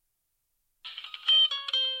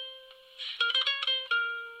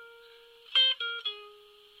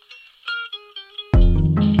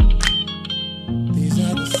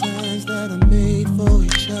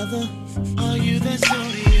mother? Are you the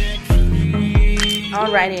zodiac for me?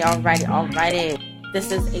 Alrighty.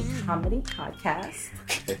 This is a comedy podcast.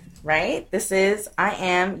 Okay. Right?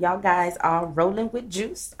 Y'all guys are rolling with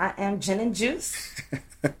juice. I am Gin and Juice.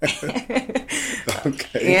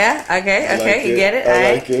 Okay. Yeah, okay. You get it?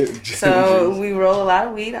 I like it. So we roll a lot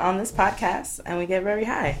of weed on this podcast and we get very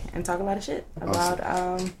high and talk a lot of shit about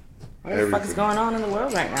what the fuck is going on in the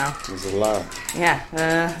world right now. There's a lot.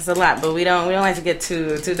 Yeah, it's a lot, but we don't like to get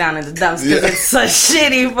too down in the dumps because it's a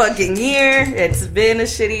shitty fucking year. It's been a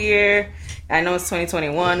shitty year. I know it's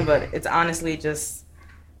 2021, but it's honestly just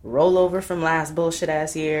rollover from last bullshit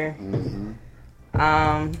ass year. Mm-hmm.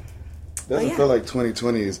 Doesn't feel like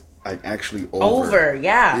 2020 is like actually over.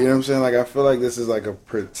 Yeah. You know what I'm saying? Like I feel like this is like a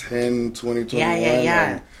pretend 2021.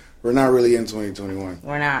 Yeah. Like, we're not really in 2021.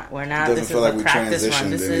 We're not. It doesn't feel like we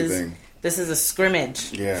transitioned to anything. This is a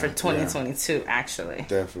scrimmage for 2022. Yeah. Actually,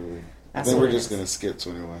 Definitely. I think we're just gonna skip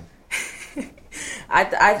 21.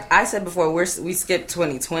 I said before we skipped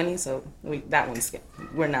 2020, so that one skipped.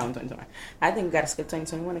 We're now in 2021. I think we got to skip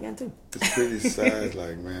 2021 again too. It's pretty sad.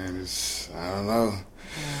 Like, man, I don't know.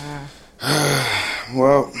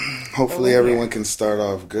 Well, hopefully everyone can start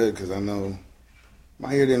off good because I know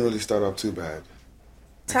my year didn't really start off too bad.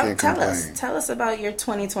 Tell us about your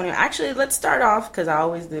 2020. Actually, let's start off because I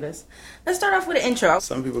always do this. Let's start off with an intro.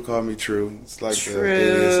 Some people call me True. It's like the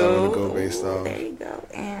alias I want to go based off. There you go.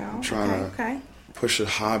 I'm trying to push a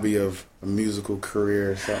hobby of a musical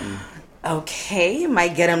career or something. Okay, you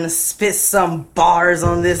might get him to spit some bars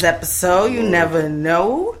on this episode. You never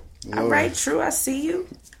know. All right, True, I see you.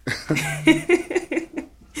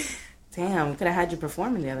 Damn, we could have had you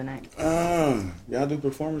performing the other night. Y'all do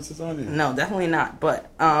performances on here? No, definitely not.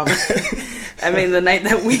 But, I mean, the night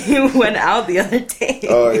that we went out the other day.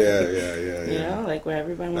 Oh, yeah. You know, like where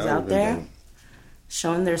everyone was out there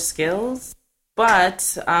showing their skills.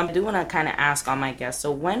 But I do want to kind of ask all my guests.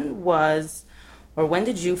 So when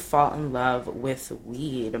did you fall in love with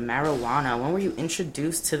weed, marijuana? When were you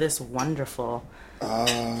introduced to this wonderful,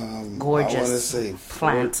 gorgeous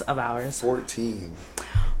plant of ours? 14.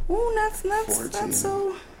 Ooh, that's not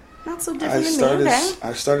so different than me. Okay.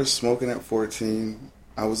 I started smoking at 14.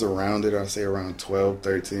 I was around it, I'd say around 12,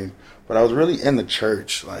 13. But I was really in the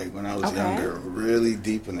church, like when I was younger, really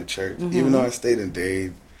deep in the church. Mm-hmm. Even though I stayed in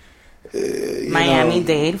Dade.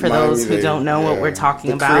 Miami-Dade, for those who don't know what we're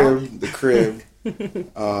talking about. The crib.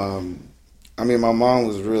 I mean, my mom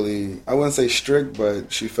was really, I wouldn't say strict,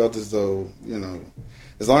 but she felt as though,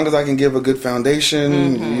 as long as I can give a good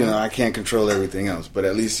foundation, I can't control everything else. But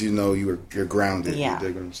at least you're grounded. Yeah. You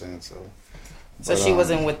dig what I'm saying? So she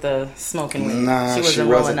wasn't with the smoking weed. Nah, she wasn't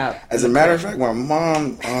rolling up. As a matter of fact, my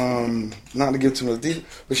mom, not to get too much deep,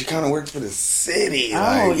 but she kind of worked for the city.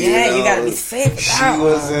 Oh, you gotta be safe. She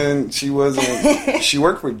wasn't. She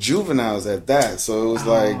worked for juveniles at that, so it was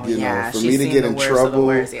for me to get in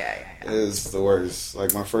trouble is the worst.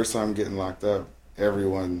 Like my first time getting locked up,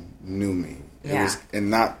 everyone knew me. It was,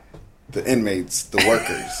 and not the inmates, the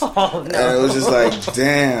workers. Oh, no. And it was just like,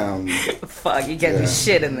 damn. Fuck, you get me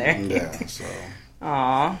shit in there. Yeah, so.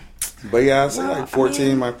 Aw. But yeah, I'd say like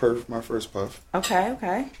 14, my first puff.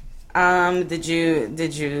 Okay. Did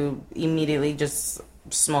you immediately just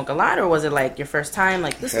smoke a lot, or was it like your first time?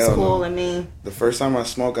 Like, this is cool and me? The first time I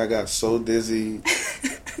smoked, I got so dizzy.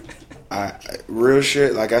 Real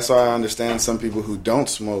shit, like that's why I understand some people who don't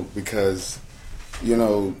smoke because,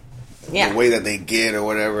 the way that they get or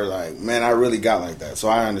whatever, like, man, I really got like that. So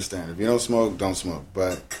I understand. If you don't smoke, don't smoke.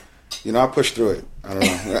 But, I pushed through it. I don't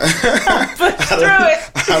know.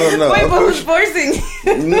 I don't know. Wait, but who's forcing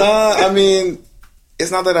you? Nah, I mean, it's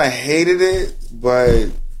not that I hated it, but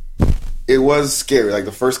it was scary. Like,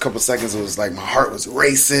 the first couple seconds, it was like my heart was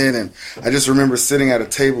racing. And I just remember sitting at a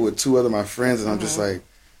table with two other my friends, and I'm just like,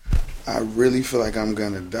 I really feel like I'm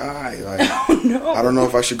gonna die. Like, I don't know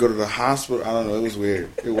if I should go to the hospital. I don't know. It was weird.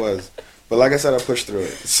 It was. But like I said, I pushed through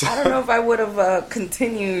it. So. I don't know if I would have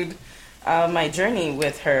continued my journey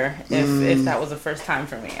with her if that was the first time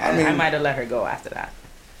for me. I might have let her go after that.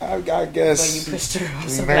 I guess. But you pushed her.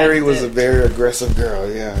 So Mary was a very aggressive girl.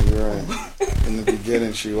 Yeah, you're right. In the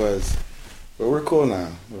beginning, she was. But we're cool now.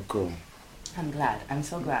 We're cool. I'm glad. I'm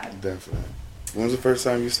so glad. Definitely. When was the first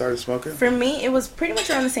time you started smoking? For me, it was pretty much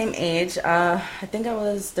around the same age. I think I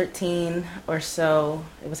was 13 or so.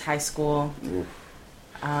 It was high school. Oof.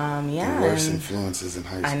 The worst influences in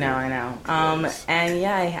high school. I know.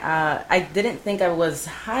 I didn't think I was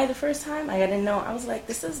high the first time. I didn't know. I was like,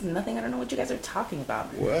 this is nothing. I don't know what you guys are talking about.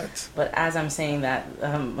 What? But as I'm saying that,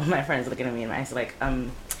 my friend's looking at me and I was like, can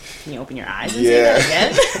you open your eyes and say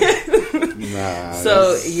that again? Nah.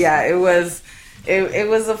 So, it was it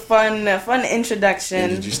was a fun introduction.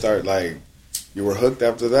 And did you start like you were hooked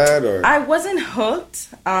after that, or I wasn't hooked,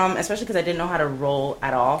 especially because I didn't know how to roll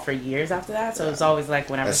at all for years after that. So it was always like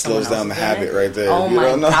whenever that someone slows down the else was doing habit it, right there? Oh If you my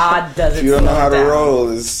don't know- God, does it? If you don't know slow how to down.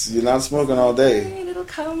 roll, you're not smoking all day. Right, it'll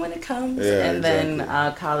come when it comes. Yeah, and then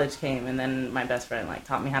exactly. college came, and then my best friend like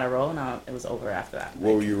taught me how to roll, and it was over after that.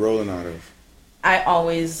 What were you rolling out of? I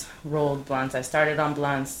always rolled blunts. I started on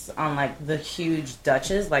blunts on like the huge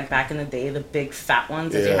Dutches, like back in the day, the big fat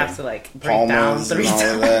ones that you Yeah. have to like break down Palmas 3 and all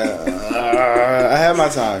times. of that. I had my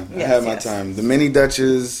time. I Yes, had my yes. time. The mini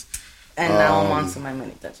Dutches. And now I'm on to my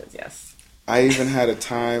mini Dutches. Yes. I even had a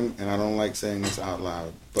time, and I don't like saying this out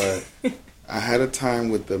loud, but I had a time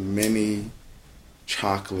with the mini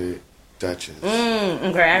chocolate Dutches.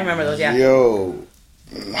 Okay, I remember those. Yeah. Yo,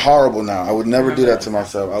 horrible now. I would never do that to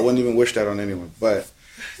myself. I wouldn't even wish that on anyone. But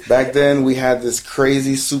back then, we had this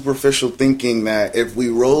crazy superficial thinking that if we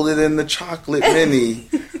rolled it in the chocolate mini,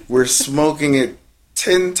 we're smoking it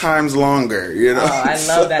 10 times longer, you know? Oh, I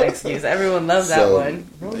love that excuse. Everyone loves that So, one.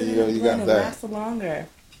 Roll there it you go, in you the got blend, that. It lasts longer.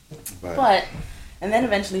 But And then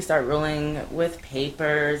eventually start rolling with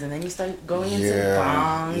papers, and then you start going into Yeah,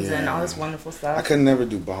 bongs and all yeah. this wonderful stuff. I could never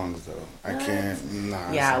do bongs, though. I can't.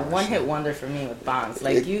 Nah. Yeah, it's not one my hit shit. wonder for me with bongs.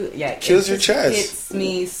 Like It kills your just chest. hits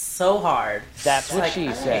me so hard. That's It's what like, she all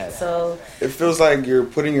right, said. So It feels like you're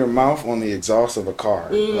putting your mouth on the exhaust of a car.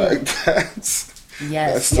 Like, that's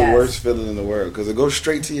yes, the worst feeling in the world because it goes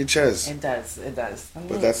straight to your chest. It does. It does. Let me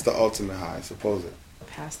But that's the ultimate high, suppose it.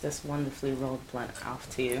 pass this wonderfully rolled blunt off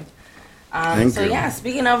to you. Thank So you. yeah,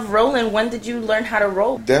 speaking of rolling, when did you learn how to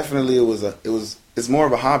roll? Definitely, it's more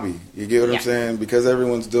of a hobby. You get what Yeah. I'm saying? Because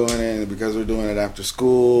everyone's doing it, and because we're doing it after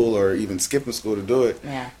school or even skipping school to do it,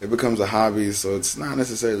 Yeah. it becomes a hobby. So it's not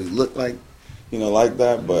necessarily look like, like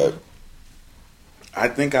that, but I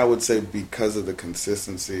think I would say because of the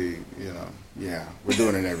consistency, yeah, we're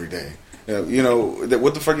doing it every day.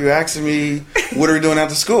 What the fuck you asking me? What are we doing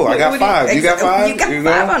after school? I got What do 5. You got 5? You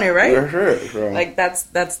got 5 on it, right? For sure. So, Like that's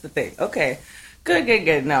the thing. Okay,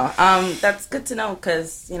 good. No, that's good to know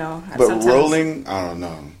because but sometimes- rolling, I don't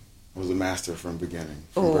know. I was a master from beginning.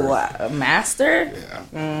 From Ooh, birth. a master?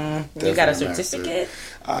 Yeah. You got a Definitely master. certificate?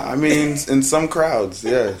 I mean, in some crowds,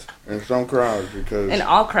 yes. In some crowds, because In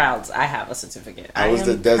all crowds, I have a certificate. I was am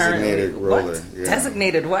the designated currently- roller, What? yeah.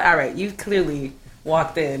 Designated what? All right, you clearly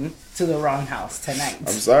walked in to the wrong house tonight.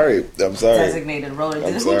 I'm sorry. Designated roller.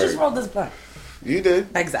 I'm Who sorry. just rolled this blunt? You did.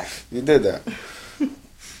 Exactly. You did that.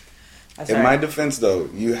 That's In right. my defense, though,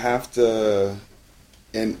 you have to,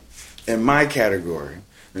 in my category,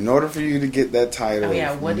 in order for you to get that title, Oh,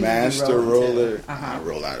 yeah, what do you master roll into? roller, Uh-huh.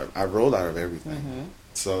 I roll out of everything.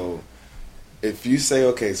 So if you say,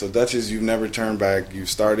 okay, so Dutchess, you've never turned back, you've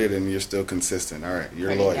started and you're still consistent. All right, you're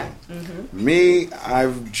Right, loyal. yeah. Me,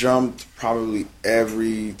 I've jumped probably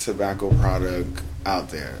every tobacco product out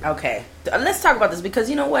there. Okay, let's talk about this because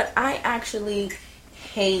you know what? I actually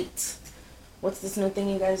hate. What's this new thing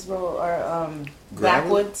you guys roll? Or Grabba?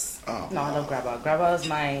 backwoods? Oh. No, I love Grabba. Grabba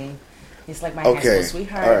is he's like my high Okay, school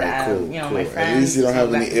sweetheart. all right, cool, You know, cool. my friends. At least you don't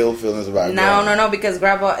have back- any ill feelings about No, Grabba. no, because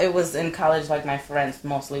Grabba, it was in college, like my friends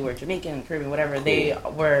mostly were Jamaican and Caribbean, whatever. They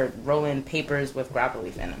were rolling papers with Grabba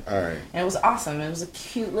leaf in them. All right. And it was awesome. It was a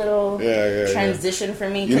cute little Yeah. transition for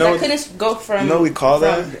me You because know I what- couldn't go from. you know what we call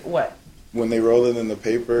from- that? What? When they roll it in the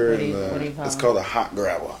paper, What do you call it's it? called a hot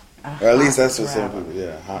grabber. A Or at least hot that's what some grabber. people.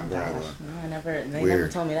 Yeah, hot grabber. Gosh, no, they never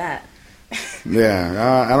Weird. told me that.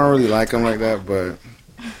 Yeah, I don't really like them like that, but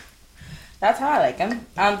That's how I like them.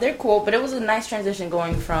 They're cool, but it was a nice transition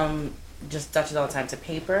going from just Dutches all the time to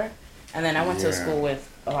paper. And then I went to a Yeah. school with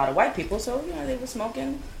a lot of white people, so they were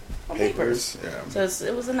smoking on papers. papers. Yeah. So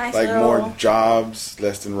it was a nice Like little. more jobs,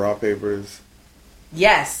 less than raw papers.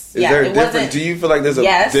 Yes. Is yeah. there a It different? wasn't. Do you feel like there's a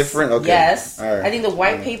Yes. different? Okay. Yes. All right. I think the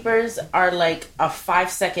white papers are like a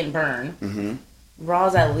 5-second burn. Mhm.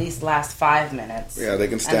 Raws at least last 5 minutes. Yeah, they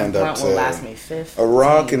can And stand the up blunt to. will last me 15. A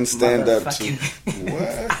raw can stand up to.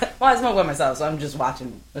 motherfucking- What? Well, I smoke by myself, so I'm just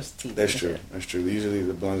watching this TV. That's true. That's true. Usually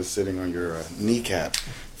the blunt is sitting on your kneecap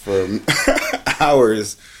for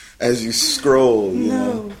hours as you scroll. You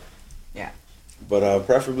know. Yeah. But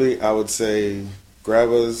preferably, I would say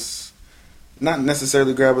Grabbas. Not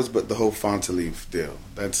necessarily Grabbas, but the whole Fanta Leaf deal.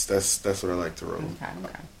 That's what I like to roll.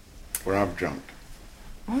 Okay. Where I've jumped.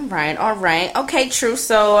 All right. Okay, true.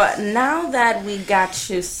 So now that we got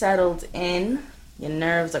you settled in, your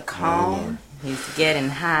nerves are calm. He's getting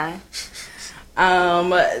high.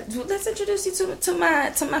 Let's introduce you to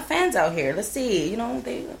my fans out here. Let's see. They want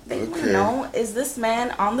to Okay. know: is this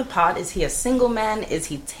man on the pod? Is he a single man? Is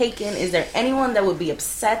he taken? Is there anyone that would be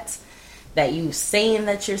upset that you saying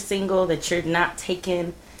that you're single, that you're not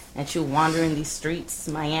taken? and you wandering these streets,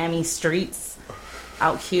 Miami streets,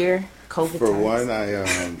 out here, COVID For times? one,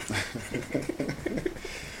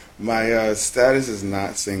 my status is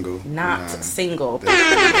not single. Not Nah. single.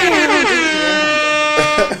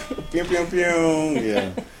 Pew, pew, pew.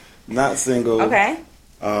 Yeah. Not single. Okay.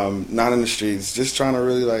 Not in the streets. Just trying to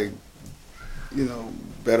really, like,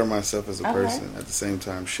 better myself as a Okay. person. At the same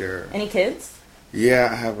time, share. Any kids? Yeah,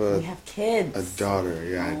 I have We have kids. a daughter.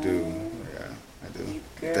 Yeah, I do. Yeah, I do.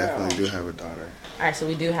 Girl. Definitely do have a daughter. All right, so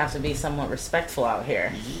we do have to be somewhat respectful out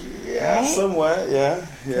here. Yeah, Right? somewhat. Yeah,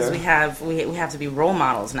 Because we yeah. have to be role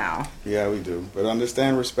models now. Yeah, we do. But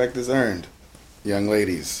understand, respect is earned. Young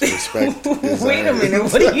ladies, respect is Wait a earned. minute,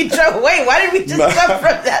 what did you jump? Wait, why did we just jump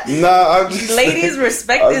from that? No, I'm just Ladies,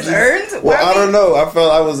 respect I'm is just- earned? Well, Why I we- don't know. I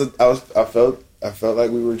felt like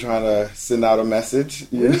we were trying to send out a message.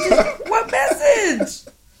 You know? What message?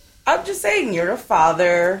 I'm just saying, you're a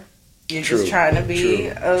father. You're True, just trying to be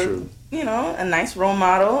true. a nice role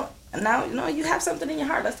model. And now, you have something in your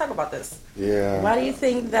heart. Let's talk about this. Yeah. Why do you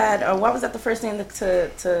think that, or why was that the first thing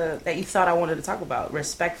that you thought I wanted to talk about?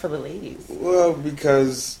 Respect for the ladies. Well,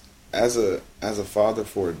 because as a father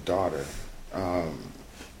for a daughter,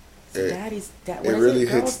 Daddy's dad. it What is really it?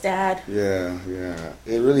 Girl's hits- dad. yeah,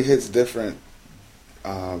 it really hits different.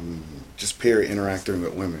 Just period interacting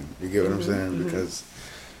with women. You get what I'm saying? Because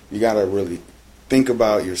you gotta really think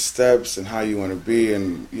about your steps and how you want to be,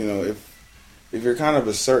 and if you're kind of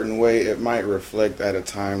a certain way, it might reflect at a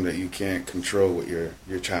time that you can't control what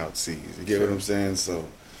your child sees. You get what I'm saying? So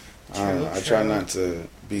I try True. not to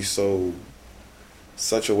be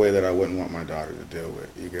such a way that I wouldn't want my daughter to deal with.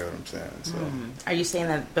 You get what I'm saying? So Are you saying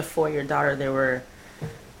that before your daughter, there were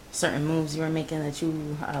certain moves you were making that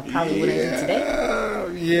you probably wouldn't do today?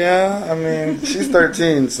 Yeah. I mean, she's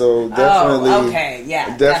 13, so definitely, Oh, okay,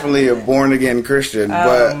 yeah, definitely a definitely. born again Christian. Oh,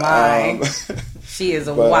 but my. She is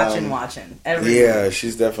but, watching everything. yeah,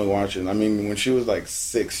 she's definitely watching. I mean, when she was like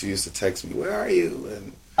 6, she used to text me, "Where are you?"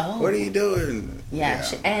 and "What are you doing?" Yeah,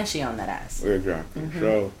 she on that ass. We're drunk.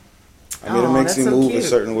 So, I mean, Oh, it makes that's me so move cute. a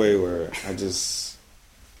certain way where I just,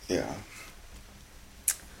 yeah.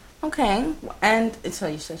 Okay, and so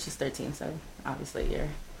you said she's 13, so obviously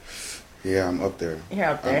Yeah, I'm up there. you're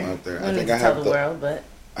up there. I'm up there. We I don't think need I to tell have the the world, but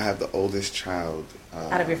I have the oldest child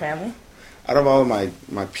out of your family. out of all of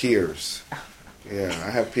my peers. Yeah, I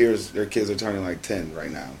have peers. Their kids are turning like 10 right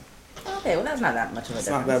now. Okay, well that's not that much of a It's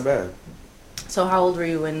difference. not that bad. So how old were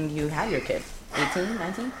you when you had your kid? 18,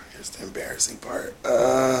 19? Here's the embarrassing part.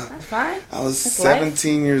 That's fine. I was That's life.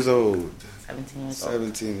 17 years old. 17 years old.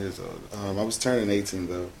 17 years old. I was turning 18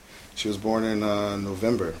 though. She was born in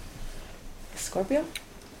November. Scorpio?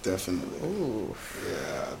 Definitely. Ooh.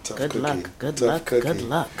 Yeah, tough Good cookie. luck. Good Tough luck. cookie. Good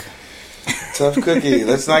luck. Tough cookie.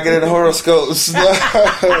 Let's not get into horoscopes.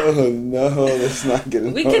 No, let's not get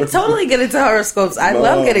into We can totally get into horoscopes. I No.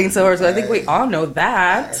 love getting into horoscopes. I think we all know I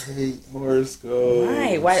that. hate horoscopes.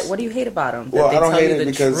 Right. Why? What do you hate about them? That Well, they I don't tell hate you it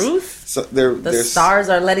the because truth? they're The stars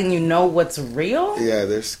are letting you know what's real? Yeah,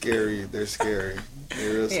 they're scary. They're scary.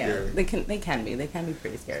 They're real Yeah, scary. they can be. They can be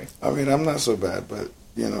pretty scary. I mean, I'm not so bad, but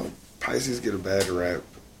Pisces get a bad rap.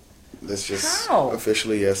 That's just How?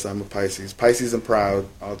 officially, yes, I'm a Pisces. Pisces and proud,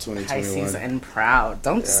 all 2021. Pisces and proud.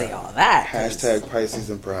 Don't Yeah. say all that. 'cause Hashtag Pisces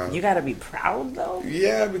and proud. You gotta be proud though.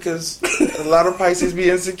 Yeah, because a lot of Pisces be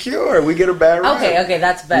insecure. We get a bad rap. Okay,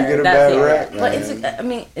 that's better. get a That's bad rap, But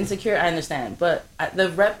man. insecure, I understand. But the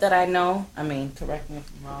rep that I know, correct me if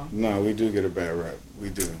I'm wrong. No, we do get a bad rap. We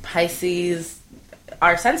do. Pisces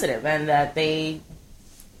are sensitive, and that they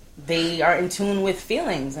are in tune with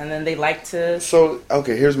feelings, and then they like to. So,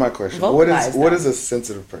 okay, here's my question. Vocalize What them. is a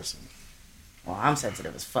sensitive person? Well, I'm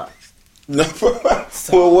sensitive as fuck. No.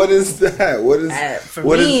 Well, what is that? What is For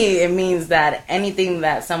what me, it means that anything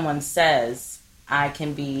that someone says, I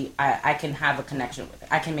can have a connection with it.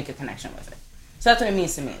 I can make a connection with it. So that's what it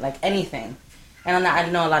means to me. Like anything. And I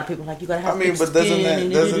know a lot of people are like, you gotta have. I mean, thick but doesn't skin,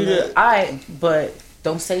 that- but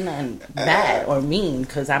don't say nothing bad or mean,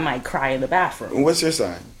 because I might cry in the bathroom. What's your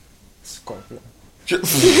sign? Scorpio.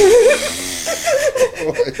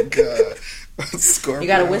 Oh my god. Scorpio. You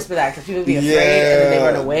gotta whisper that because people be afraid and then they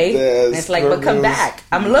run away. Yeah, And it's like, but come Scorpios- back.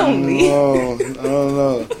 I'm lonely. No, I don't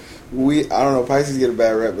know. I don't know. Pisces get a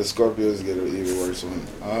bad rap, but Scorpios get an even worse one.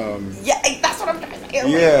 Yeah, that's what I'm trying to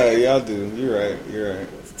say. Yeah, y'all do. You're right.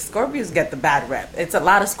 Scorpios get the bad rep. It's a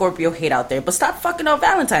lot of Scorpio hate out there. But stop fucking on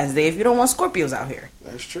Valentine's Day if you don't want Scorpios out here.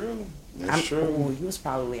 That's true. That's true. Ooh, he was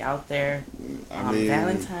probably out there I on mean,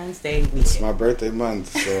 Valentine's Day it's weekend. my birthday month,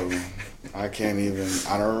 so I can't even.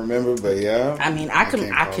 I don't remember, but yeah. I mean, I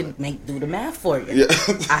can't call could it. do the math for you. Yeah.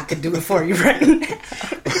 I could do it for you right now.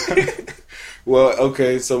 Well,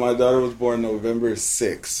 okay, so my daughter was born November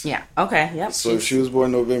 6th. Yeah. Okay. Yep. So if she was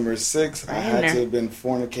born November 6th, I Right in had there. to have been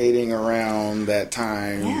fornicating around that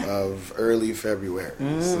time Yeah. of early February.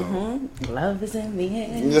 Love is in the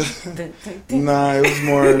air. So. Nah, it was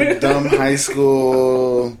more dumb high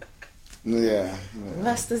school. Yeah.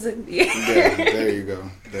 Lust is in the air. Yeah, there you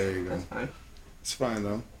go. There you go. Fine. It's fine,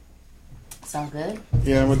 though. Sound good?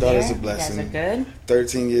 Yeah, my daughter's Yeah, a blessing. You guys are good?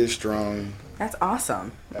 13 years strong. That's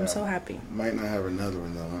awesome. I'm so happy. Might not have another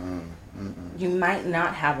one, though. You might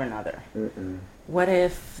not have another. What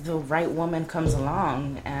if the right woman comes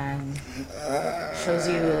along and shows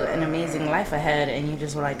you an amazing life ahead and you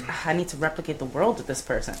just were like, "Ah, I need to replicate the world with this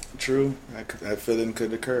person? True. That feeling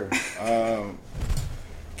could occur.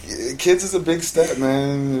 Kids is a big step,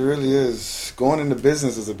 man. It really is. Going into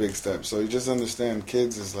business is a big step. So you just understand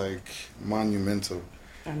kids is like monumental.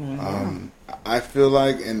 I mean, I feel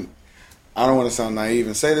like, and I don't want to sound naive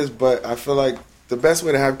and say this, but I feel like the best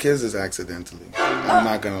way to have kids is accidentally. I'm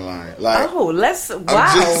not going to lie. Like, just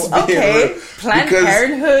being okay. real. Planned Because-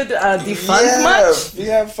 Parenthood defunct much?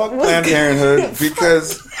 Yeah, fuck Planned Parenthood.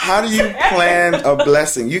 Because how do you plan a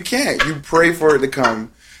blessing? You can't. You pray for it to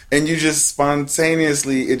come, and you just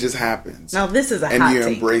spontaneously, it just happens. Now, this is a And hot you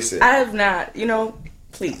take. embrace it. I have not,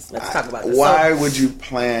 please, let's talk about this. Why So, would you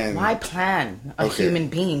plan? why plan a Okay. human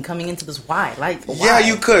being coming into this? Why? Like, why? Yeah,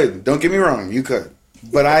 you could. Don't get me wrong. You could.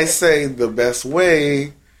 But I say the best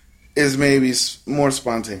way is maybe more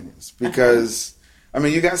spontaneous. Because, I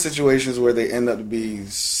mean, you got situations where they end up to be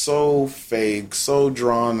so fake, so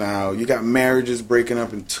drawn out. You got marriages breaking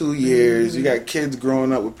up in 2 years. You got kids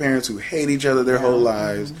growing up with parents who hate each other their whole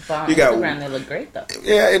lives. But on You got Instagram, they look great, though.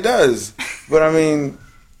 Yeah, it does. But I mean,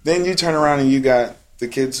 then you turn around and you got the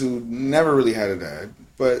kids who never really had a dad,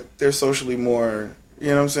 but they're socially more, you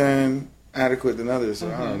know what I'm saying, adequate than others. So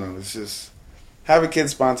I don't know. It's just have a kid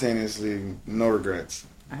spontaneously, no regrets.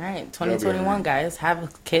 All right, 2021, guys. Have a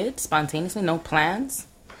kid spontaneously, no plans.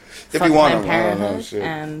 If Fuck you want Planned them, I don't know. Parenthood, Shit.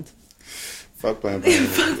 and Fuck Planned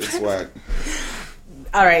Parenthood. It's whack.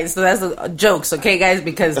 all right, so that's jokes, okay, guys?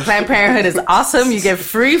 Because Planned Parenthood is awesome. You get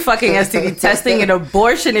free fucking STD testing and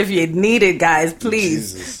abortion if you need it, guys.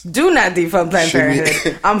 Please Jesus. do not defund Planned Should we-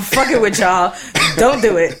 Parenthood. I'm fucking with y'all. Don't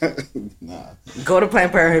do it. Nah. Go to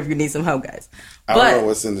Planned Parenthood if you need some help, guys. I don't know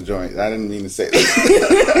what's in the joint. I didn't mean to say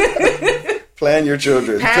that. Plan your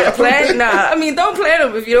children. Don't plan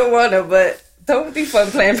them if you don't want them, but don't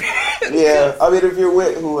defund Planned Parenthood. Yeah, I mean, if you're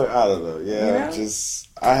with who, I don't know. Yeah, know? just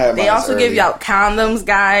I have. They mine also give early. you out condoms,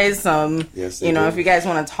 guys. Yes, they do. if you guys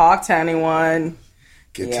want to talk to anyone,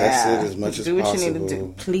 Get tested as much as do what possible. you need to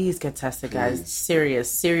do. Please get tested, guys.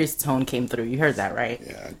 Please. Serious tone came through. You heard that, right?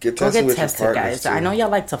 Yeah, get Go tested get with tested, your partners, guys. I too. know y'all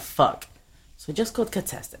like to fuck, so just go get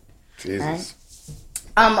tested. Jesus.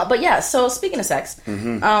 But yeah. So speaking of sex,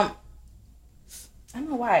 Mm-hmm. I don't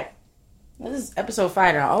know why. This is episode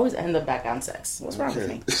 5, and I always end up back on sex. What's wrong with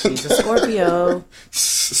Okay. me? She's a Scorpio.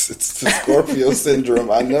 It's the Scorpio syndrome.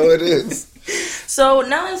 I know it is. So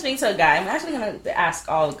now I'm speaking to a guy. I'm actually gonna ask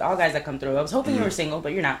all guys that come through. I was hoping you were single,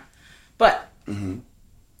 but you're not. But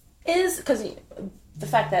is because the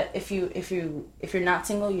fact that if you're not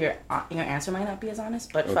single, your answer might not be as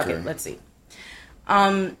honest. But fuck Okay. it, let's see.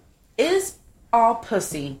 Is all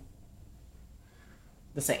pussy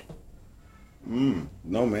the same?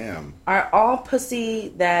 No, ma'am. Are all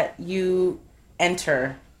pussy that you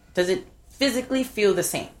enter, does it physically feel the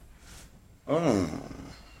same?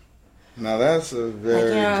 Now that's a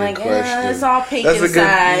very good question. It's all pink That's a good-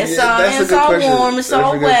 inside. It's yeah, all, that's a it's good all question. warm. It's That's a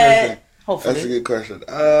all good wet. question. Hopefully. That's a good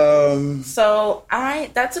question. So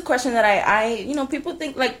that's a question that I people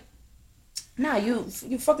think like, nah, you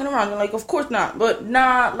fucking around. You're like, of course not, but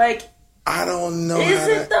nah, like, I don't know. is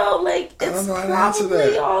it though? Like, I it's don't know how to answer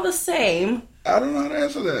probably that. all the same. I don't know how to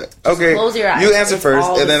answer that. Okay, close your eyes. you answer It's first,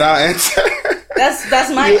 all and the then I'll answer.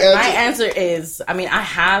 That's my You answer. my answer is. I mean, I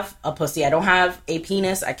have a pussy. I don't have a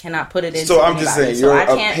penis. I cannot put it in. So I'm just saying your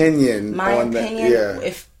opinion My on opinion. that. Yeah,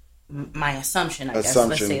 If my assumption, I guess.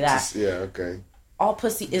 assumption. Let's say that. Just- yeah, okay. All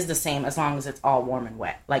pussy is the same as long as it's all warm and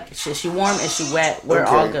wet. Like, is she warm? Is she wet? We're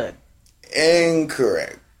all Okay. good.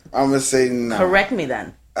 Incorrect. I'm gonna say no. Correct me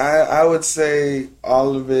then. I would say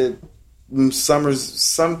all of it.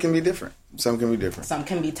 Some can be different. Some can be different. Some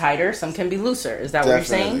can be tighter. Some can be looser. Is that what you're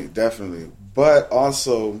saying? Definitely. But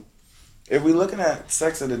also, if we're looking at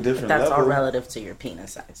sex at a different That's level, all relative to your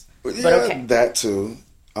penis size. yeah, But okay. that too.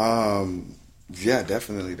 Yeah,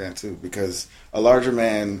 definitely that too. Because a larger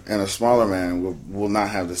man and a smaller man will not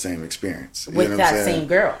have the same experience. You With know what I'm that saying? same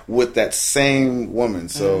girl. With that same woman.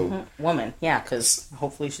 So Woman. Yeah, because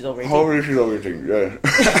hopefully she's over 18. hopefully she's over 18. Yeah.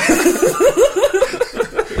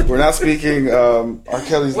 We're not speaking R.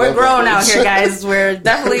 Kelly's. We're love grown out language. here, guys. We're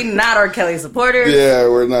definitely not R. Kelly supporters. Yeah,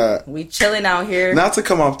 we're not. We chilling out here. Not to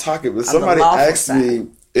come off topic, but the somebody lawful asked side. me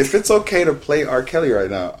if it's okay to play R. Kelly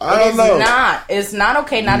right now. I It's don't know. not. It's not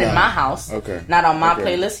okay. Not in No. my house. Okay. Not on my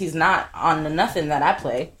Okay. playlist. He's not on the nothing that I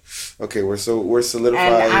play. Okay, we're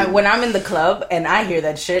solidified. And when I'm in the club and I hear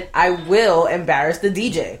that shit, I will embarrass the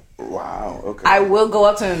DJ. Wow. Okay. I will go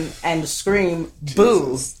up to him and scream,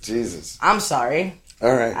 "Boo!" Jesus. I'm sorry.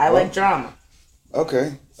 All right. I like drama.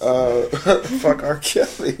 Okay. Fuck R.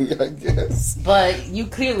 Kelly, I guess. But you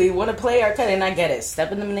clearly want to play R. Kelly, and I get it.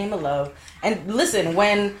 Step in the name of love. And listen,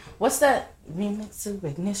 what's that remix of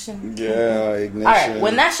Ignition? Yeah, Ignition. All right,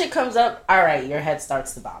 when that shit comes up, all right, your head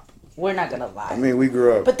starts to bop. We're not gonna lie. I mean, we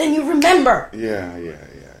grew up. But then you remember. Yeah.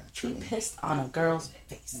 He True. pissed on a girl's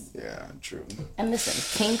face. Yeah, true. And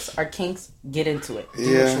listen, kinks are kinks. Get into it. Do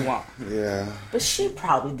Yeah. what you want. Yeah. But she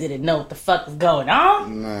probably didn't know what the fuck was going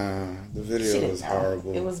on. Nah, the She video didn't was know.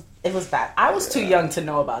 horrible. It was bad. I was too young to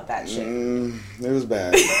know about that shit. It was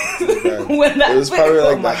bad. It was, bad. When that It was probably video-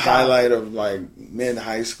 like oh my the God. highlight of like mid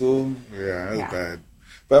high school. Yeah, it was Yeah. bad.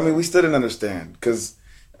 But I mean, we still didn't understand because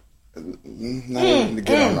not even to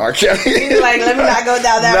get on R. Kelly. Like, let me not go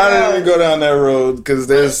down that Not road. even go down that road because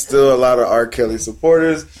there's still a lot of R. Kelly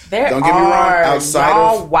supporters. There Don't get me wrong. Outside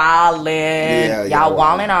y'all of wildin'. y'all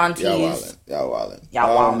wildin' aunties. Y'all wildin'.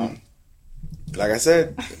 Y'all wildin'. Like I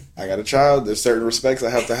said, I got a child. There's certain respects I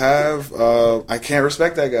have to have. I can't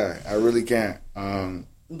respect that guy. I really can't.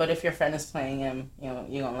 But if your friend is playing him,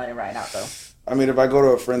 you're gonna let it ride out though. I mean, if I go to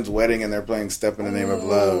a friend's wedding and they're playing "Step in the Name of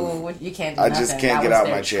Love," Ooh, you can't do I nothing. just can't That get was out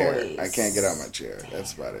their my chair. choice. I can't get out my chair.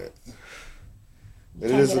 That's about it. You It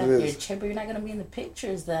can't is get what out it your is. chair, but you're not gonna be in the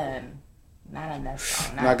pictures then. Not on that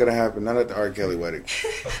song. Not gonna happen. Not at the R. Kelly wedding.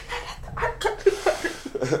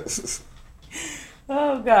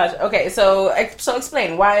 Oh gosh. Okay, so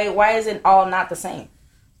explain why is it all not the same?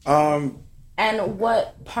 And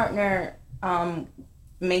what partner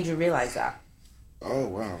made you realize that? Oh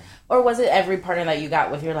wow. Or was it every partner that you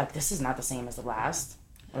got with you're like, this is not the same as the last?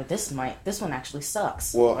 Or this one actually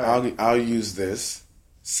sucks? Well, Or- I'll use this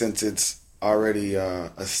since it's already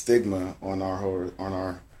a stigma on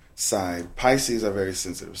our side. Pisces are very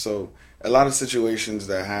sensitive, so a lot of situations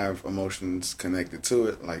that have emotions connected to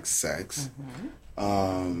it, like sex,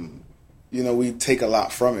 we take a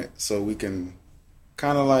lot from it, so we can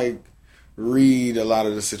kind of like read a lot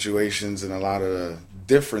of the situations and a lot of the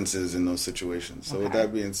differences in those situations. So with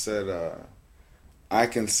that being said, I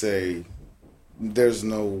can say there's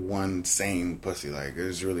no one same pussy. Like,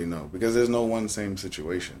 there's really no, because there's no one same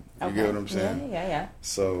situation. You get what I'm saying? Yeah.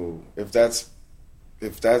 So if that's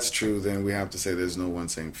true, then we have to say there's no one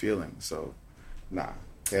same feeling. So,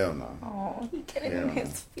 hell no. Oh, he getting in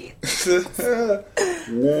his feet. Yeah,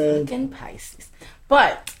 Fucking Pisces.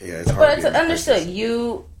 But it's hard. but being it's understood. Pisces.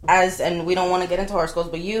 You and we don't want to get into horoscopes,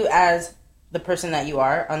 but you as the person that you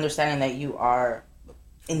are, understanding that you are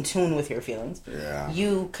in tune with your feelings,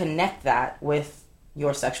 you connect that with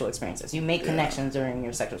your sexual experiences. You make connections during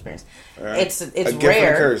your sexual experience. It's a gift rare.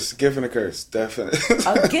 and a curse. Gift and a curse. Definitely.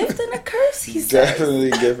 A gift and a curse. He says. Definitely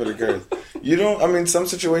a gift and a curse. You don't. I mean, some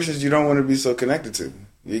situations you don't want to be so connected to.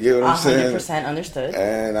 You get what I'm saying? 100% understood.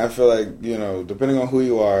 And I feel like, depending on who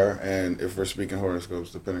you are, and if we're speaking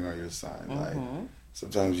horoscopes, depending on your sign, like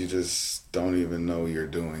sometimes you just don't even know you're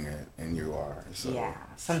doing it, and you are. So. Yeah.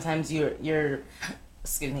 Sometimes you're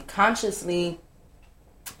consciously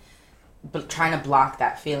trying to block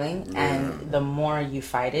that feeling, and the more you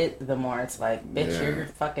fight it, the more it's like, bitch, you're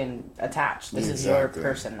fucking attached. This is your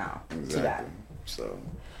person now to that. So.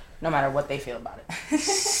 No matter what they feel about it.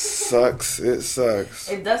 Sucks. It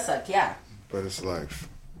sucks. It does suck, yeah. But it's life.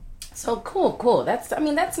 So cool. That's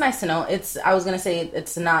nice to know. I was gonna say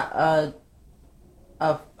it's not a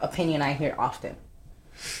opinion I hear often.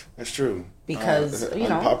 That's true. Because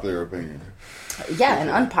unpopular opinion. Yeah, an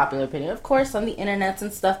unpopular opinion. Of course, on the internets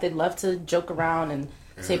and stuff, they'd love to joke around and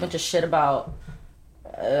say a bunch of shit about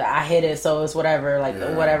I hit it, so it's whatever,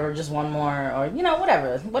 whatever, just one more, or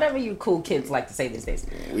whatever you cool kids like to say these days.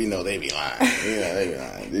 We know they be lying. They be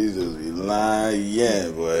lying. These dudes be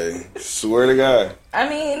lying, boy. Swear to God. I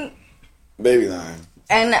mean, baby lying.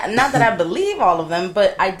 And not that I believe all of them,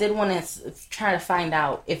 but I did want to try to find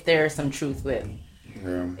out if there's some truth with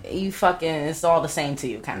you fucking, it's all the same to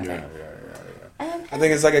you kind of thing. I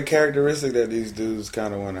think it's like a characteristic that these dudes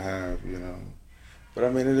kind of want to have, But I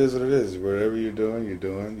mean, it is what it is. Whatever you're doing.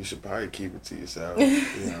 You should probably keep it to yourself.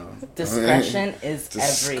 Discretion is everything.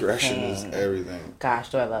 Discretion is everything. Gosh,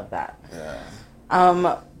 do I love that. Yeah.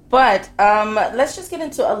 But let's just get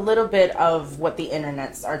into a little bit of what the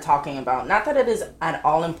internets are talking about. Not that it is at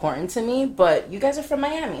all important to me, but you guys are from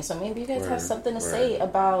Miami, so maybe you guys have something to say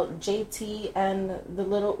about JT and the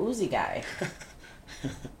little Uzi guy.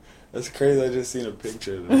 That's crazy. I just seen a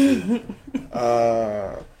picture of this.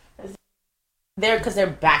 Because they're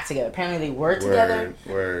back together. Apparently they were together.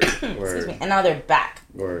 Word. Excuse me. And now they're back.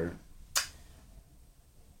 Word.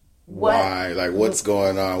 What? Why? Like, what's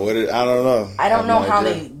going on? I don't know. I don't know how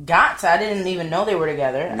they got to. I didn't even know they were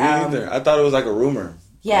together. Me neither. I thought it was like a rumor.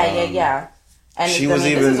 Yeah. And she was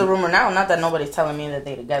this is a rumor now. Not that nobody's telling me that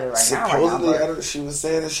they're together right now. Supposedly, she was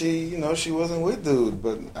saying that she wasn't with dude,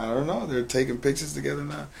 but I don't know. They're taking pictures together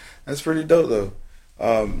now. That's pretty dope though.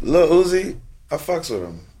 Lil Uzi, I fucks with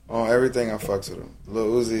him on everything. I fucks with him.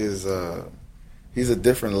 Lil Uzi is he's a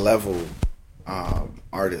different level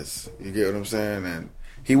artist. You get what I'm saying? And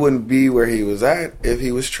he wouldn't be where he was at if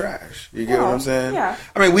he was trash. You get what I'm saying? Yeah.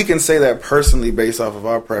 I mean, we can say that personally based off of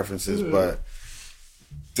our preferences, but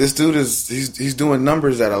this dude he's doing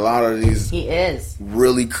numbers that a lot of these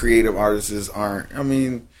really creative artists aren't. I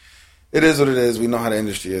mean, it is what it is. We know how the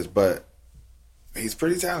industry is, but he's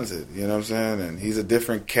pretty talented. You know what I'm saying? And he's a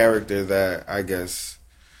different character that I guess,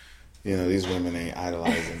 these women ain't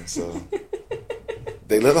idolizing. So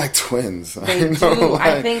they look like twins. They do.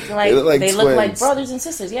 I think they look like brothers and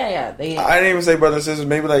sisters. Yeah. I didn't even say brothers and sisters.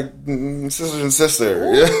 Maybe like sisters and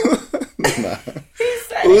sister. Yeah. Nah.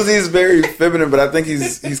 Uzi's very feminine, but I think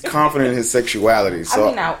he's confident in his sexuality.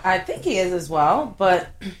 So I think he is as well. But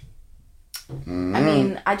I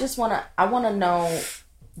mean, I want to know.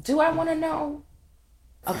 Do I want to know?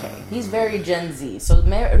 Okay, he's very Gen Z, so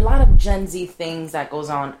a lot of Gen Z things that goes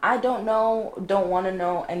on. I don't know, don't want to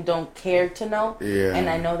know, and don't care to know. Yeah. And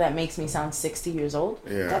I know that makes me sound 60 years old.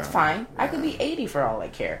 Yeah. That's fine. I could be 80 for all I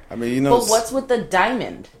care. I mean, But what's with the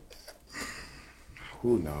diamond?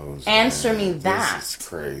 Who knows? Answer me that. This is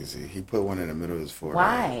crazy. He put one in the middle of his forehead.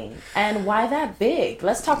 Why? And why that big?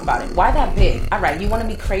 Let's talk about it. Why that big? All right, you want to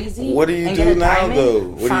be crazy? What do you do now, though?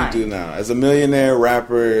 What do you do now? As a millionaire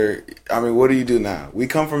rapper, I mean, what do you do now? We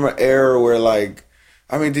come from an era where, like,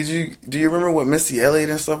 I mean, do you remember what Missy Elliott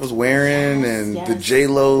and stuff was wearing, and the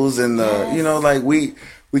J-Los and the, like, we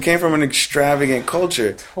came from an extravagant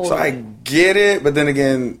culture. Totally. So I get it, but then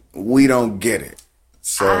again, we don't get it.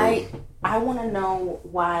 So I want to know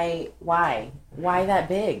why that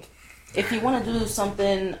big? If you want to do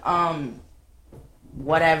something,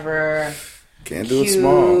 whatever, can't do it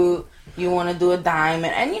small. You want to do a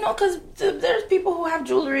diamond, and because there's people who have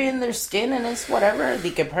jewelry in their skin, and it's whatever, they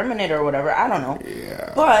can permanent or whatever. I don't know.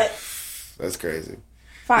 Yeah, but that's crazy.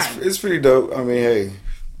 Fine, it's pretty dope. I mean, hey,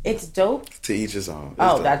 it's dope. To each his own.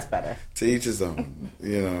 That's better. To each his own.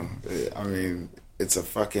 I mean, it's a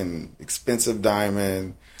fucking expensive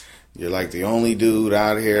diamond. You're like the only dude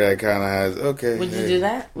out here that kind of has. Okay. Would you do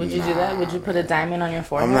that? Would you do that? Would you put a diamond on your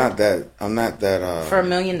forehead? I'm not that. For $1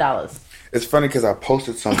 million. It's funny because I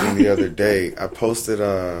posted something the other day. I posted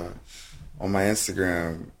on my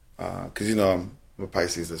Instagram because I'm a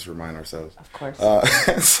Pisces. Let's remind ourselves. Of course.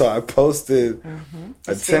 So I posted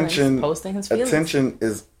attention. Posting his feelings. Attention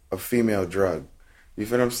is a female drug. You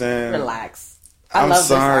feel what I'm saying? Relax. I'm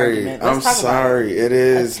sorry. I'm sorry. It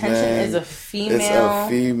is, attention man. Is a female. It's a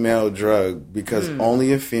female drug because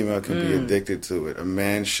only a female can be addicted to it. A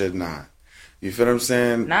man should not. You feel what I'm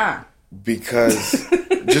saying? Nah. Because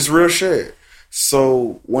just real shit.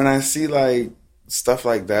 So when I see like stuff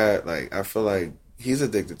like that, like I feel like he's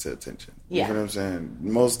addicted to attention. Yeah. You feel what I'm saying?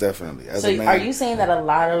 Most definitely. As so a man, are you saying that a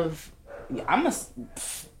lot of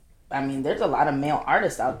there's a lot of male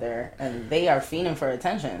artists out there, and they are fiending for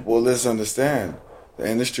attention. Well, let's understand. The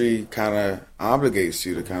industry kind of obligates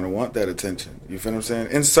you to kind of want that attention. You feel what I'm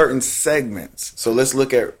saying? In certain segments. So let's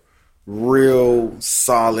look at real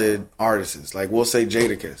solid artists. Like we'll say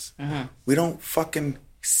Jadakiss. Mm-hmm. We don't fucking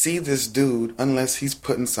see this dude unless he's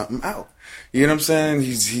putting something out. You know what I'm saying?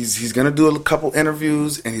 He's gonna do a couple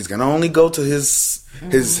interviews, and he's gonna only go to his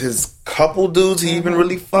couple dudes he even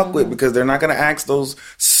really fuck with, because they're not gonna ask those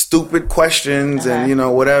stupid questions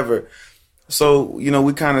and whatever. So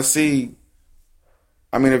we kind of see.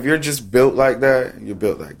 I mean, if you're just built like that, you're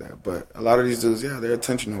built like that. But a lot of these dudes, they're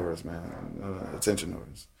attention whores, man. Attention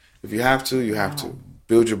whores. If you have to, you have to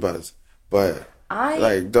build your buzz. But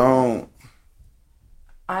don't.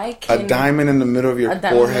 A diamond in the middle of your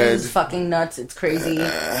forehead is fucking nuts. It's crazy.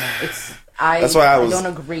 That's why I don't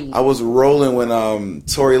agree. I was rolling when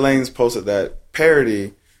Tory Lanez posted that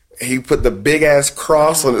parody. He put the big ass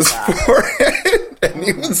cross on his forehead, and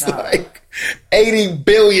he was like 80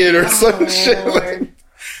 billion or some shit. Like,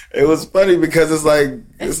 it was funny because it's like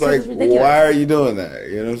why are you doing that?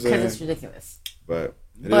 You know what I'm saying? Because it's ridiculous. But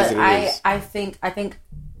But I think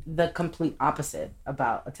the complete opposite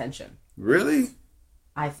about attention. Really?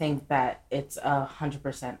 I think that it's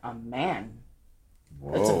 100% a man.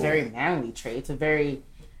 Whoa. It's a very manly trait. It's a very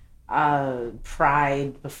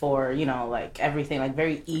pride before, like everything, like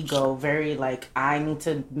very ego, very like I need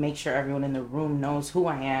to make sure everyone in the room knows who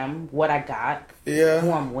I am, what I got,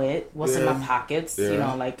 who I'm with, what's in my pockets.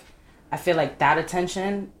 Like I feel like that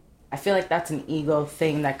attention. I feel like that's an ego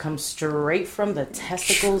thing that comes straight from the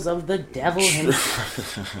testicles of the devil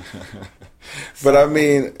himself. But I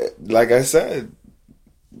mean, like I said,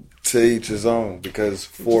 to each his own, because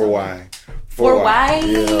for why? Why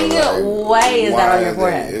is that on your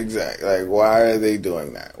forehead? Exactly. Like, why are they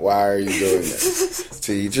doing that? Why are you doing that?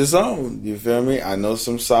 To each his own. You feel me? I know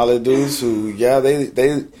some solid dudes who, they...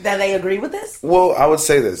 That they agree with this? Well, I would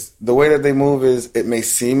say this. The way that they move is, it may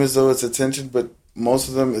seem as though it's attention, but most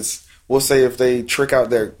of them, we'll say if they trick out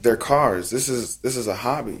their cars, this is a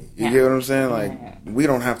hobby. You get what I'm saying? Like, we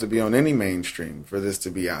don't have to be on any mainstream for this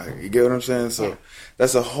to be out here. You get what I'm saying? So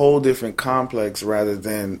that's a whole different complex rather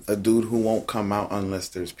than a dude who won't come out unless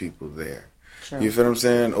there's people there. Sure. You feel what I'm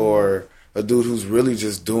saying? Or a dude who's really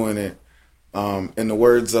just doing it, in the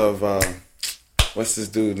words of, what's this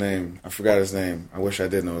dude's name? I forgot his name. I wish I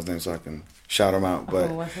did know his name so I can shout him out.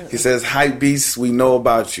 But he says, "Hype beasts, we know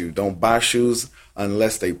about you. Don't buy shoes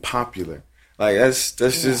unless they popular." Like that's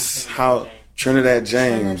just how Trinidad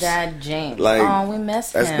James. Like, oh, we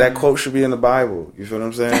miss him. That quote should be in the Bible. You feel what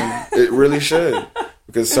I'm saying? It really should,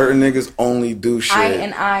 because certain niggas only do shit.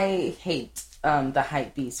 I hate the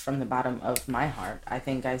hype beasts from the bottom of my heart. I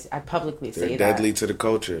think I publicly say that they're deadly to the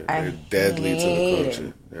culture. They're deadly to the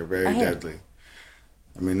culture. They're very deadly.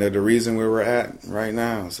 I mean, they're the reason where we're at right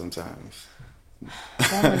now. Sometimes.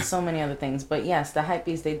 And so many other things, but yes, the hype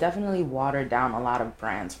beasts, they definitely watered down a lot of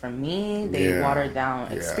brands. For me, they watered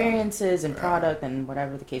down experiences and product and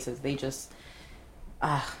whatever the case is. They just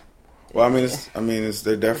well,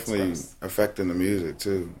 they're definitely affecting the music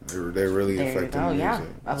too. They're really affecting the music.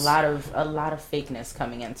 A lot of fakeness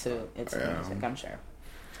coming into its music, I'm sure.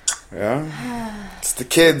 Yeah, it's the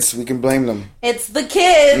kids. We can blame them. It's the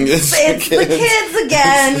kids. It's the kids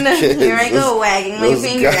again. The kids. Here I go wagging my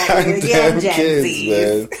finger at you again, Gen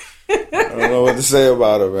Z. I don't know what to say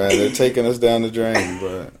about them, man. They're taking us down the drain,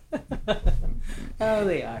 but oh,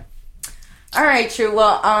 they are. All right, True.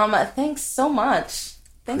 Well, thanks so much.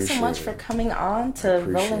 Thanks so much for coming on to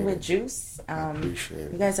Rolling with Juice.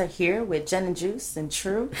 You guys are here with Jen and Juice and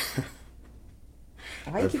True.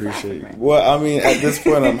 I appreciate it. Well, I mean, at this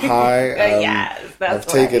point, I'm high. I've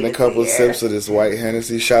taken a couple sips of this white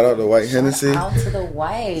Hennessy. Shout out to White Hennessy. Shout out to the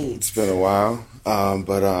white. It's been a while.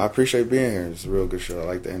 But I appreciate being here. It's a real good show. I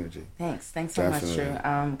like the energy. Thanks so much, True.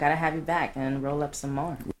 Gotta have you back and roll up some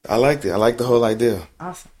more. I liked it. I like the whole idea.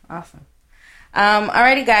 Awesome.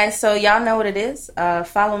 Alrighty, guys. So y'all know what it is.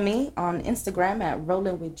 Follow me on Instagram at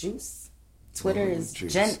Rolling with Juice. Twitter is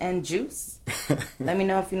Jen and Juice. Let me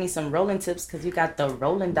know if you need some rolling tips, because you got the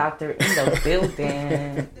rolling doctor in the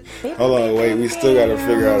building. Hold on, wait. We still got to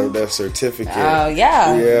figure out if that certificate. Oh,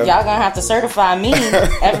 yeah. Y'all going to have to certify me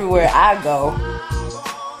everywhere I go.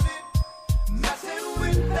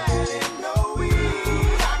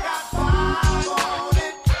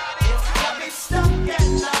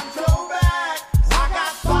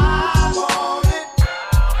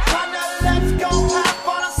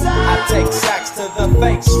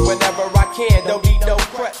 Whenever I can, don't need no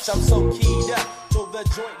crutch. I'm so keyed up till the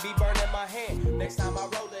joint be burning my hand. Next time I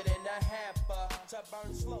roll it in a hamper to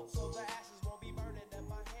burn slow, so the ash